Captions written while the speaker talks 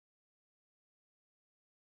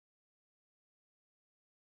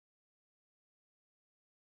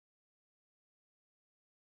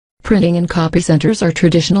printing and copy centers are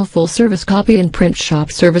traditional full-service copy and print shop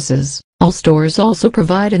services. All stores also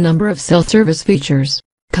provide a number of self-service features: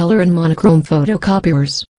 color and monochrome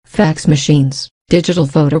photocopiers, fax machines, digital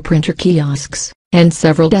photo printer kiosks, and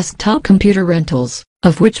several desktop computer rentals,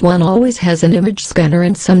 of which one always has an image scanner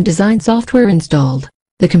and some design software installed.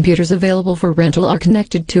 The computers available for rental are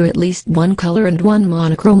connected to at least one color and one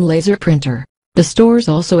monochrome laser printer. The stores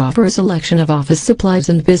also offer a selection of office supplies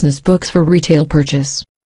and business books for retail purchase.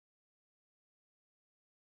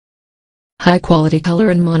 High-quality color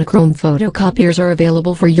and monochrome photocopiers are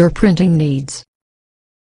available for your printing needs.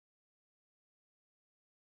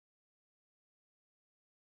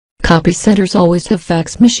 Copy centers always have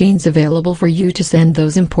fax machines available for you to send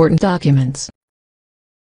those important documents.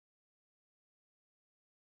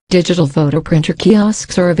 Digital photo printer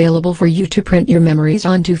kiosks are available for you to print your memories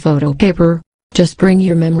onto photo paper. Just bring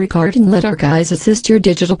your memory card and let our guys assist your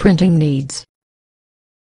digital printing needs.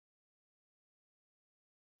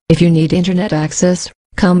 If you need internet access,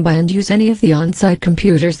 come by and use any of the on-site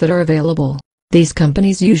computers that are available. These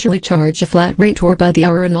companies usually charge a flat rate or by the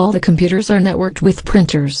hour, and all the computers are networked with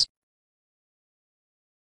printers.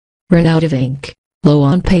 Run out of ink? Low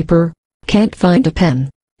on paper? Can't find a pen?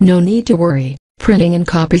 No need to worry. Printing and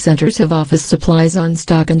copy centers have office supplies on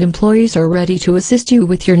stock and employees are ready to assist you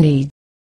with your needs.